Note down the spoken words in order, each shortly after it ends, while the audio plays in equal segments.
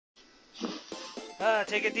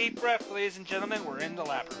Take a deep breath, ladies and gentlemen. We're in the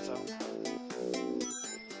Labyrinth Zone.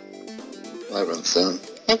 Labyrinth Zone.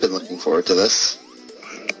 I've been looking forward to this.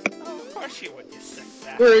 Oh, of course you would, you sick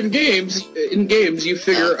bastard. Where in games, you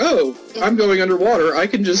figure, oh, I'm going underwater, I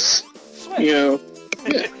can just, Swim. you know,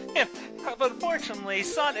 yeah. But unfortunately,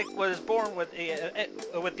 Sonic was born with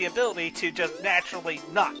the ability to just naturally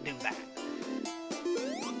not do that.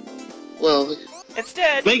 Well,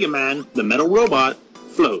 Instead, Mega Man, the metal robot,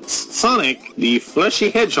 floats. Sonic, the fleshy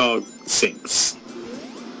hedgehog, sinks.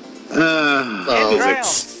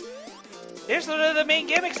 Physics. Here's one of the main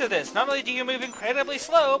gimmicks of this. Not only do you move incredibly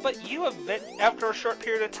slow, but after a short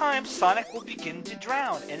period of time, Sonic will begin to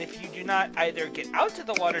drown. And if you do not either get out to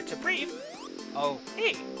the water to breathe... Oh,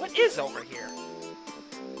 hey, what is over here?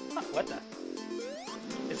 Huh, what the?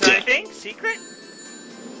 Is there anything? Secret?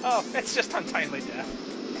 Oh, it's just untimely death.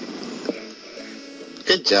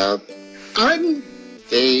 good job. I'm...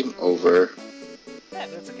 Game over. Yeah,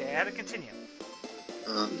 that's okay. I had to continue.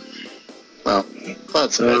 Well,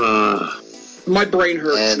 Cloud's a bit. My brain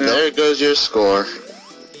hurts And now. there goes your score.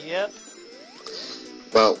 Yep.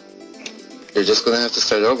 Well, you're just gonna have to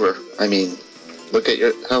start over. I mean, look at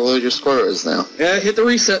how low your score is now. Yeah, hit the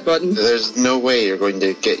reset button. There's no way you're going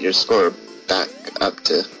to get your score back up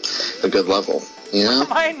to a good level, you know?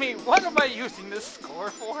 Remind me, what am I using this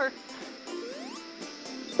score for?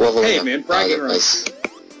 Leveling Hey, up man, bragging rights.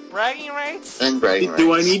 Bragging rights? And bragging rights.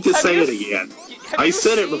 Do I need to say it again? I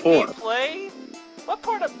said it before. Me play? What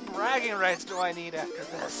part of bragging rights do I need after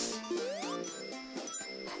this?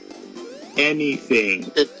 Anything.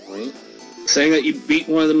 Good point. Saying that you beat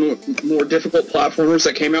one of the more difficult platformers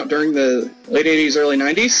that came out during the late 80s, early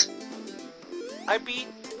 90s? I beat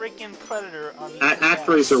freaking Predator on the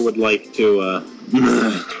ActRaiser would like to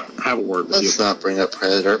have a word with Let's you. not bring up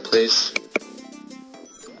Predator, please.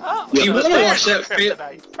 Oh, If you so want to there's watch that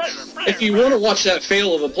Predator, If you want to watch that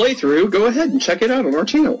fail of a playthrough, go ahead and check it out on our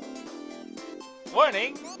channel.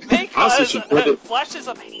 Warning, may Also cause should put it- flashes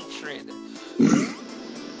of hatred.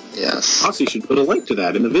 Yes. Also, you should put a link to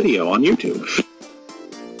that in the video on YouTube.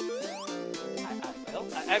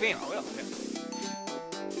 I will.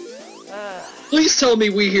 Please tell me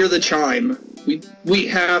we hear the chime. We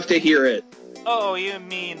have to hear it. Oh, you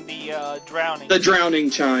mean the drowning? The drowning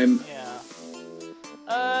chime.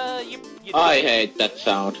 Yeah. You I hate that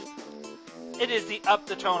sound. It is the up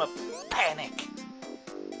the tone of panic.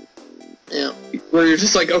 Yeah. Where you're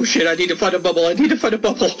just like, oh shit, I need to find a bubble, I need to find a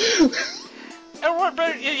bubble.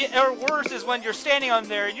 Or worse is when you're standing on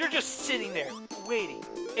there and you're just sitting there, waiting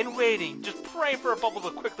and waiting, just praying for a bubble to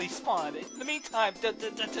quickly spawn. In the meantime,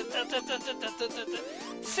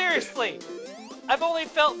 seriously, I've only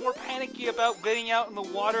felt more panicky about getting out in the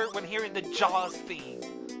water when hearing the Jaws theme.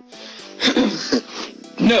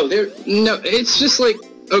 No, it's just like,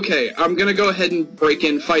 okay, I'm gonna go ahead and break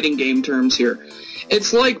in fighting game terms here.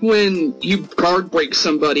 It's like when you guard break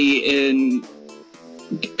somebody in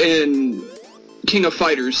King of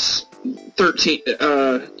Fighters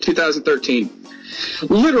 2013.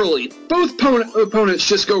 Literally, both opponents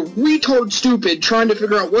just go retard stupid trying to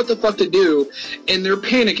figure out what the fuck to do, and they're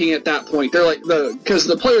panicking at that point. They're like, because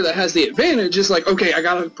the player that has the advantage is like, okay, I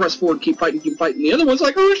gotta press forward, keep fighting. The other one's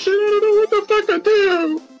like, oh shit, I don't know what the fuck to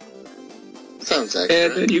do. Sounds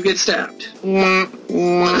accurate. And then you get stabbed. Well,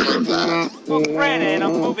 granted,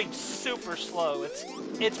 I'm moving super slow. It's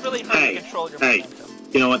really hard to control your momentum.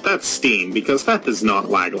 You know what? That's Steam, because that does not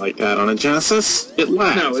lag like that on a Genesis. It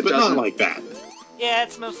lags, No, it but doesn't. not like that. Yeah,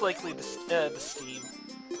 it's most likely the Steam.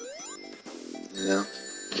 Yeah.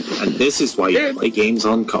 And this is why you play games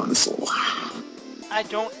on console. I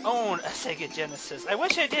don't own a Sega Genesis. I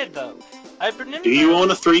wish I did, though. I've been in Do you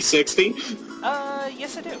own a 360?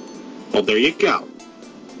 Yes I do. Well, there you go.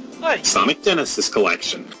 What? Sonic Genesis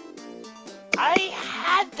Collection. I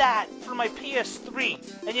had that for my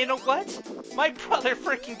PS3, and you know what? My brother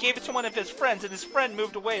freaking gave it to one of his friends, and his friend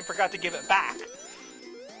moved away and forgot to give it back.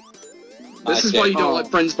 This is why you don't let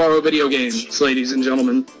friends borrow video games, ladies and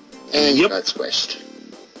gentlemen. And you Yep. got squished.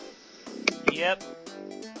 Yep.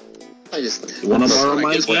 I just... You want to borrow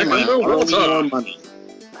my It's game? back I on the borrow world more top. money.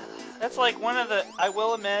 That's like one of the... I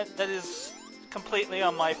will admit, that is completely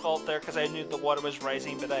on my fault there, because I knew the water was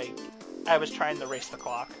rising, but I was trying to race the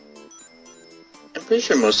clock. I'm pretty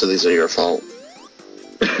sure most of these are your fault.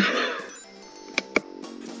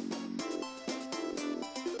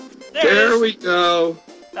 There we go.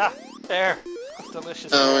 Ah, there.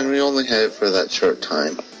 Delicious. Oh, and we only had it for that short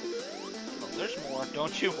time. Well, there's more.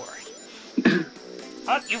 Don't you worry.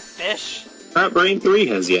 You fish. That Brain 3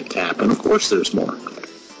 has yet to happen. Of course there's more.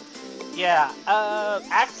 Yeah,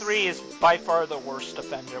 Act 3 is by far the worst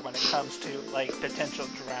offender when it comes to, like, potential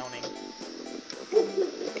drowning.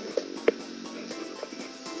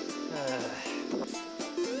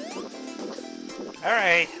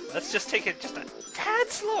 Alright, let's just take it just a tad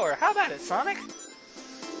slower. How about it, Sonic?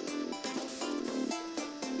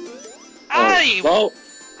 Well,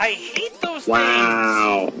 I hate those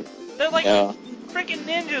Wow. things. They're like yeah. freaking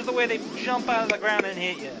ninjas the way they jump out of the ground and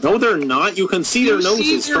hit you. No, they're not. You can see their You see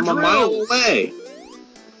noses their from a mile drills. away.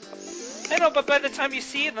 I know, but by the time you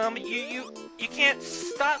see them, you can't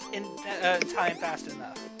stop in time fast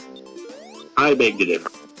enough. I beg to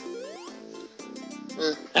differ.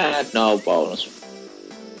 No bonus.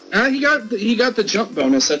 He got the jump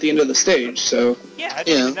bonus at the end of the stage, so Yeah, I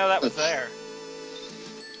didn't even know that was there.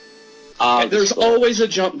 there's always a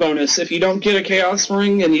jump bonus. If you don't get a Chaos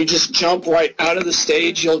Ring and you just jump right out of the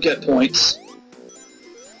stage, you'll get points.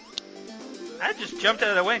 I just jumped out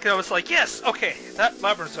of the way because I was like, yes, okay, that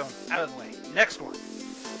labyrinth zone, out of the way. Next one.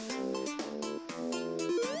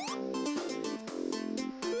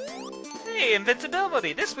 Hey,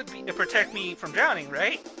 invincibility. This would protect me from drowning,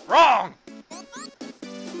 right? Wrong!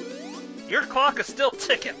 Your clock is still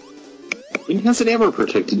ticking. When has it ever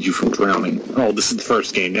protected you from drowning? Oh, this is the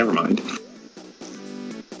first game. Never mind.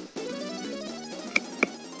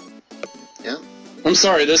 Yeah. I'm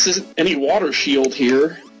sorry, this isn't any water shield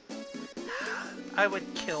here. I would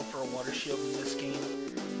kill for a water shield in this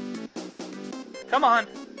game. Come on!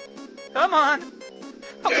 Come on!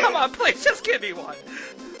 Oh, come on, please, just give me one!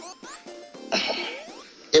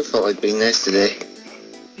 It felt like being nice today.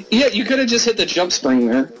 Yeah, you could have just hit the jump spring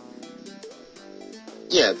there.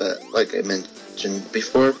 Yeah, but like I mentioned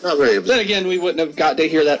before, not very. Then again, we wouldn't have got to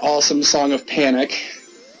hear that awesome song of Panic.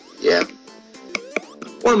 Yeah.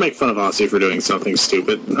 Or make fun of Aussie for doing something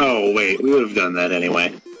stupid. Oh, wait. We would have done that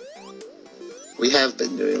anyway. We have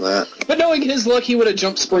been doing that. But knowing his luck, he would have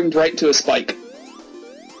jump springed right into a spike.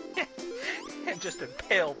 And just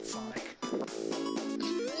impaled Sonic.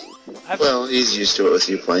 Well, he's used to it with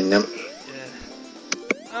you playing them.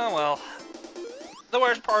 Oh well. The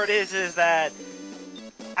worst part is that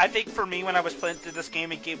I think for me when I was playing through this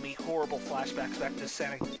game, it gave me horrible flashbacks back to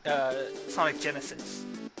Sonic Genesis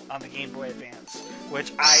on the Game Boy Advance,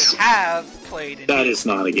 which I have played. That is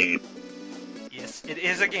not a game. Yes, it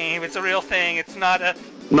is a game. It's a real thing. It's not a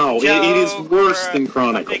No, it is worse than a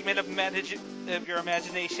Chronicle. figment of your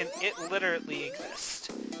imagination. It literally exists,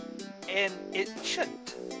 and it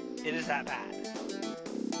shouldn't. It is that bad.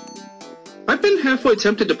 I've been halfway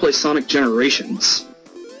tempted to play Sonic Generations.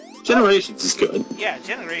 Generations is good. Yeah,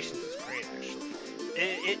 Generations is great,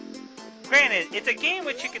 actually. Granted, it's a game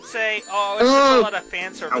which you could say, oh, it's just a lot of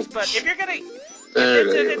fan service, but if you're gonna...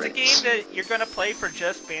 If it's a game that you're gonna play for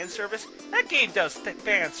just fan service, that game does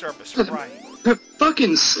fan service right.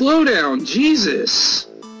 Fucking slow down, Jesus.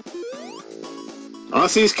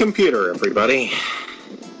 Aussie's computer, everybody.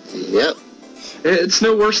 Yep. It's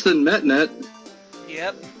no worse than MetNet.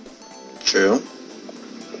 Yep. True.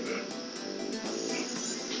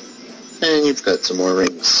 And you've got some more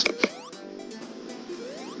rings.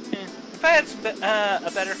 If I had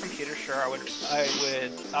a better computer, sure, I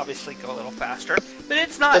would obviously go a little faster, but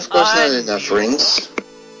it's not. Of course, not enough rings.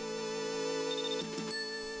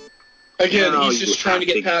 Again, No, he's just trying to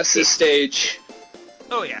get past this stage.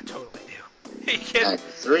 Oh yeah, totally do. You kidding? Act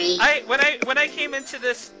 3. When I came into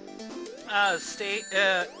this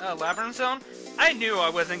labyrinth zone, I knew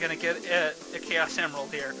I wasn't gonna get a Chaos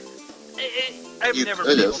Emerald here. I've You never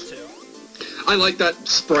been able could've. to. I like that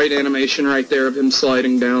sprite animation right there of him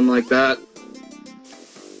sliding down like that.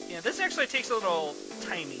 Yeah, this actually takes a little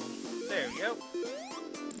timing. There you go.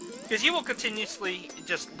 Because you will continuously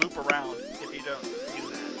just loop around if you don't do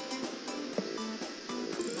that.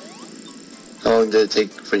 How long did it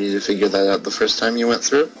take for you to figure that out the first time you went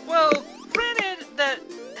through? Well, granted that,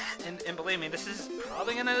 and believe me, this is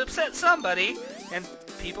probably going to upset somebody, and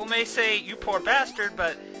people may say, you poor bastard,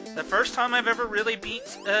 but the first time I've ever really beat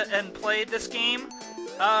and played this game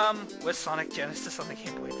was Sonic Genesis on the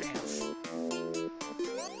Game Boy Advance.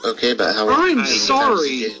 Okay, but how I'm many times sorry.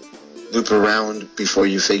 did you loop around before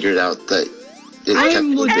you figured out that it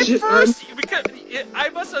I'm kept legit- At first, because I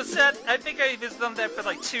must have said, I think I was done that for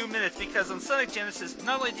like 2 minutes, because on Sonic Genesis,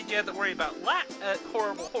 not only did you have to worry about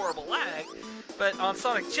horrible lag, but on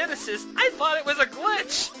Sonic Genesis, I thought it was a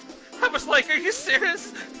glitch. I was like, are you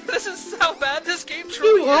serious? This is how bad this game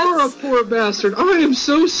truly You are a is. poor bastard. I am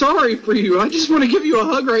so sorry for you. I just want to give you a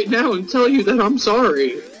hug right now and tell you that I'm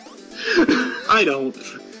sorry. I don't.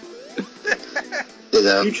 You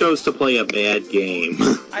know, You chose to play a bad game.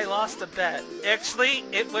 I lost a bet. Actually,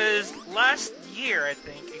 it was last year, I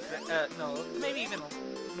think. No, maybe even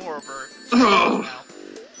more over 2 years now.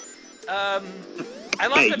 I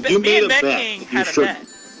lost Hey, a bet. you Me made and a Ben bet. King You had a should- bet.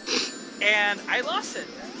 and I lost it.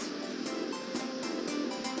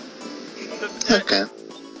 Okay.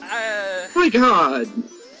 My God.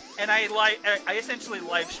 And I essentially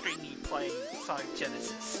live streamed me playing Sonic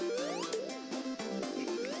Genesis.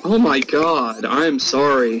 Oh my God. I am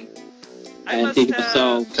sorry. I must it was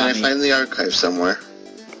so Can I funny. find the archive somewhere?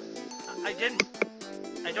 I didn't.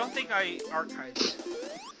 I don't think I archived it.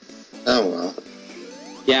 Oh well.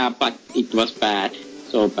 Yeah, but it was bad.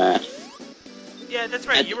 So bad. Yeah, that's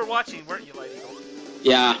right. And- You were watching, weren't you, Light Eagle?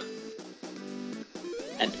 Yeah.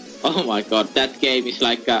 And oh my god, that game is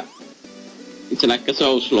like a... It's like a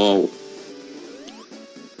so slow.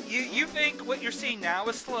 You think what you're seeing now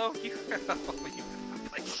is slow? You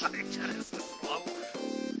play Sonic Genesis slow?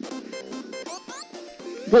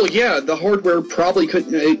 Well, yeah, the hardware probably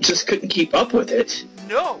couldn't, it just couldn't keep up with it.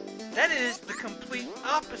 No, that is the complete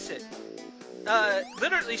opposite.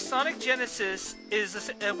 Literally, Sonic Genesis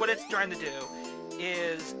is what it's trying to do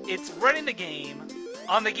is it's running the game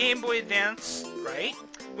on the Game Boy Advance, right?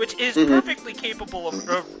 Which is perfectly capable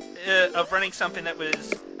of running something that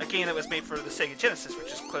was a game that was made for the Sega Genesis,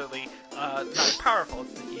 which is clearly not as powerful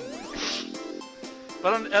as the Game Boy Advance.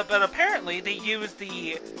 But apparently they used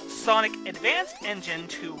the Sonic Advanced engine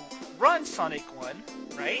to run Sonic 1,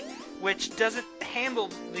 right? Which doesn't handle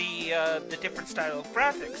the different style of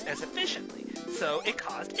graphics as efficiently, so it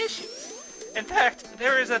caused issues. In fact,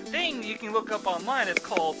 there is a thing you can look up online. It's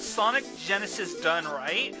called Sonic Genesis Done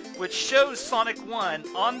Right, which shows Sonic 1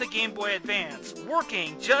 on the Game Boy Advance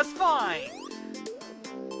working just fine.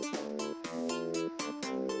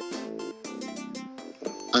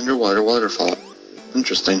 Underwater waterfall.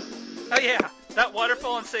 Interesting. Oh yeah, that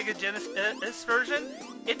waterfall in Sega Genesis version,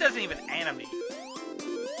 it doesn't even animate.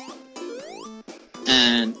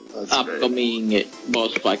 And That's upcoming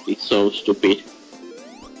boss fight is so stupid.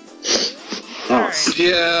 Alright.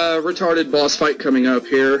 Yeah, retarded boss fight coming up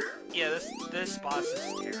here. Yeah, this boss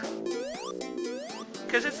is terrible.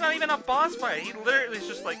 Because it's not even a boss fight. He literally is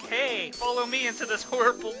just like, hey, follow me into this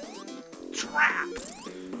horrible trap.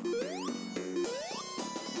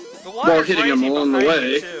 The water's hitting him rising along the behind you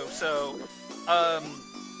way. too, so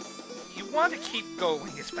you want to keep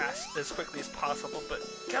going as quickly as possible, but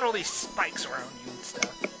got all these spikes around you and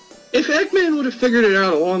stuff. If Eggman would have figured it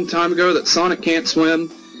out a long time ago that Sonic can't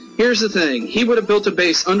swim, here's the thing. He would have built a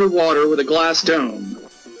base underwater with a glass dome.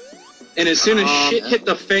 And as soon as shit hit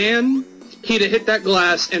the fan, he'd have hit that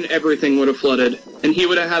glass and everything would have flooded. And he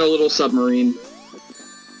would have had a little submarine.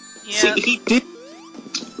 Yeah, See, he did,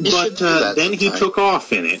 You should but do that then he sometime. took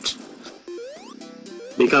off in it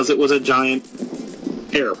because it was a giant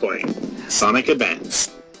airplane. Sonic Advance.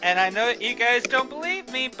 and I know that you guys don't believe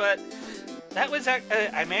me, but that was I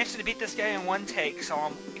managed to beat this guy in one take, so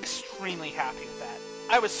I'm extremely happy with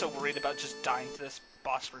that. I was so worried about just dying to this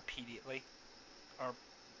boss repeatedly. Or,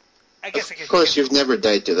 I guess I could... Of course, you've never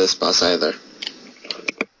died to this boss either.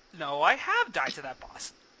 No, I have died to that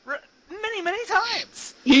boss. Many, many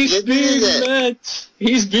times! He's You being did it. met!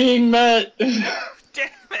 He's being met! Damn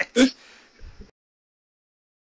it!